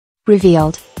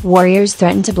Revealed, Warriors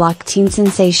threaten to block teen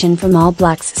sensation from All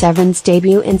Blacks Sevens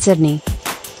debut in Sydney.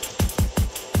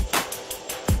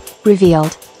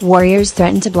 Revealed, Warriors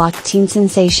threaten to block teen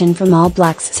sensation from All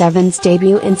Blacks Sevens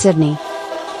debut in Sydney.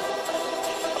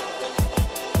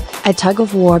 A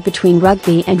tug-of-war between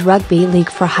rugby and rugby league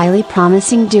for highly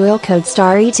promising dual code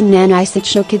star Iten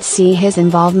Nanai-Setio could see his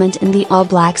involvement in the All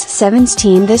Blacks Sevens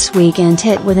team this weekend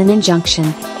hit with an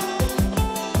injunction.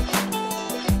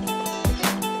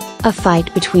 A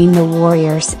fight between the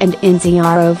Warriors and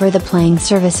NZR over the playing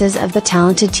services of the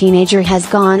talented teenager has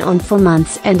gone on for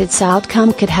months, and its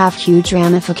outcome could have huge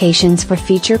ramifications for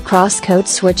future cross-code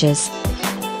switches.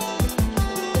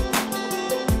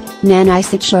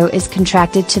 Nanai-Setio is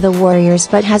contracted to the Warriors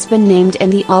but has been named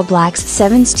in the All Blacks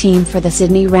Sevens team for the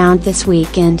Sydney round this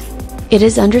weekend. It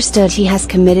is understood he has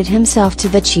committed himself to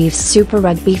the Chiefs Super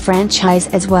Rugby franchise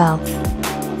as well.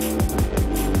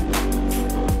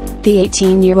 The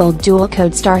 18-year-old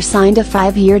dual-code star signed a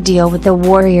 5-year deal with the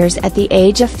Warriors at the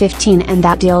age of 15, and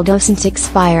that deal doesn't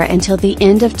expire until the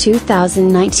end of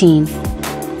 2019.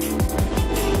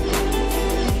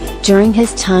 During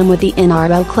his time with the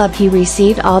NRL club, he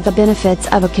received all the benefits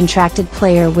of a contracted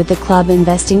player, with the club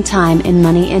investing time and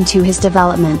money into his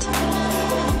development.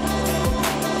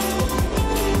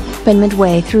 But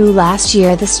midway through last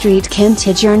year, the Street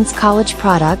Cantigern's college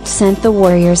product sent the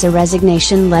Warriors a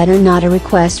resignation letter, not a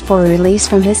request for release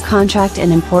from his contract,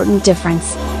 an important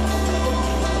difference.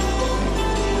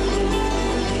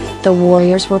 The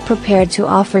Warriors were prepared to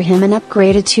offer him an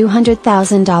upgraded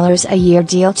 $200,000 a year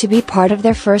deal to be part of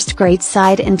their first-grade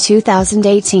side in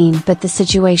 2018, but the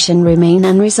situation remained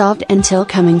unresolved until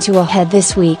coming to a head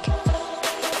this week.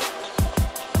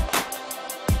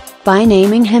 By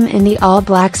naming him in the All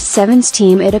Blacks Sevens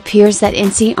team, it appears that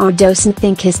NCR doesn't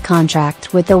think his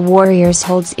contract with the Warriors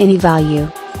holds any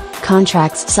value.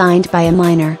 Contracts signed by a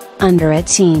minor, under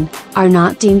 18, are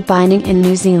not deemed binding in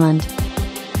New Zealand.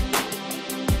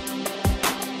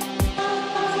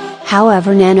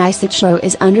 However, Nanai-Setio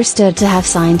is understood to have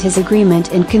signed his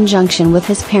agreement in conjunction with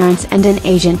his parents and an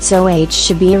agent, so age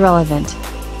should be irrelevant.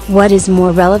 What is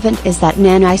more relevant is that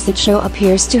Nanai-Setio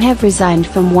appears to have resigned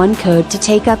from one code to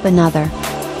take up another.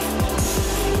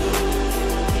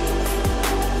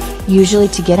 Usually,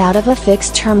 to get out of a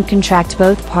fixed-term contract,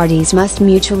 both parties must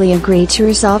mutually agree to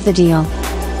resolve the deal.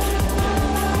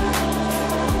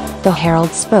 The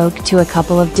Herald spoke to a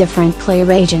couple of different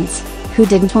player agents, who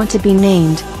didn't want to be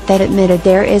named, that admitted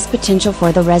there is potential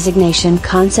for the resignation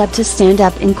concept to stand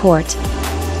up in court.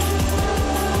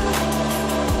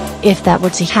 If that were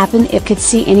to happen, it could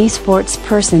see any sports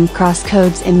person cross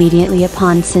codes immediately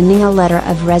upon sending a letter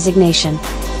of resignation.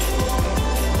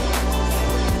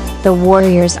 The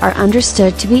Warriors are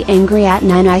understood to be angry at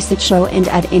Nanai-Setio and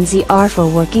at NZR for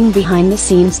working behind the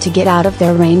scenes to get out of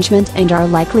their arrangement, and are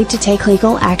likely to take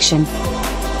legal action.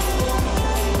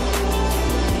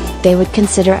 They would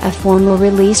consider a formal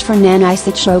release for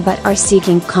Nanai-Setio but are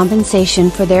seeking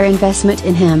compensation for their investment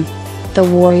in him. The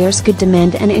Warriors could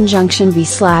demand an injunction be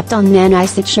slapped on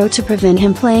Nanai-Setio to prevent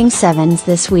him playing sevens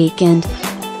this weekend.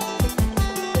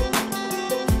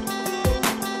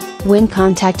 When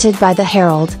contacted by the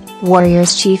Herald,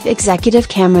 Warriors chief executive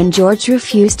Cameron George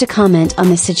refused to comment on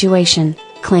the situation,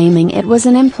 claiming it was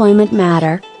an employment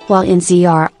matter, while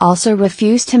NCR also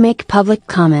refused to make public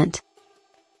comment.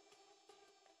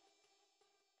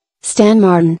 Stan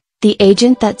Martin, the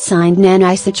agent that signed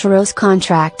Nanai-Setio's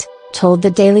contract, told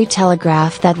the Daily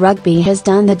Telegraph that rugby has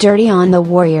done the dirty on the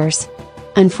Warriors.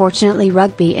 Unfortunately,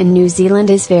 rugby in New Zealand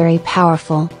is very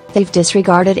powerful. They've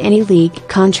disregarded any league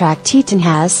contract Iten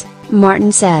has,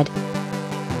 Martin said.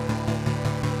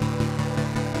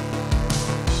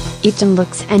 Iten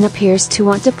looks and appears to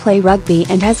want to play rugby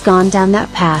and has gone down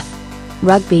that path.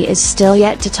 Rugby is still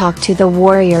yet to talk to the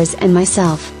Warriors and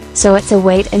myself, so it's a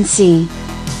wait and see.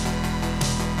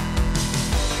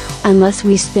 Unless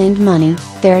we spend money,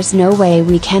 there's no way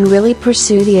we can really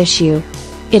pursue the issue.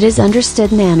 It is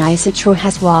understood Nanai-Setio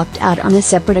has walked out on a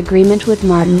separate agreement with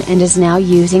Martin and is now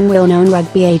using well-known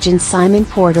rugby agent Simon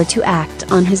Porter to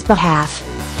act on his behalf.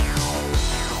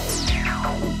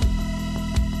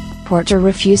 Porter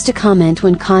refused to comment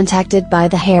when contacted by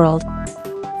the Herald.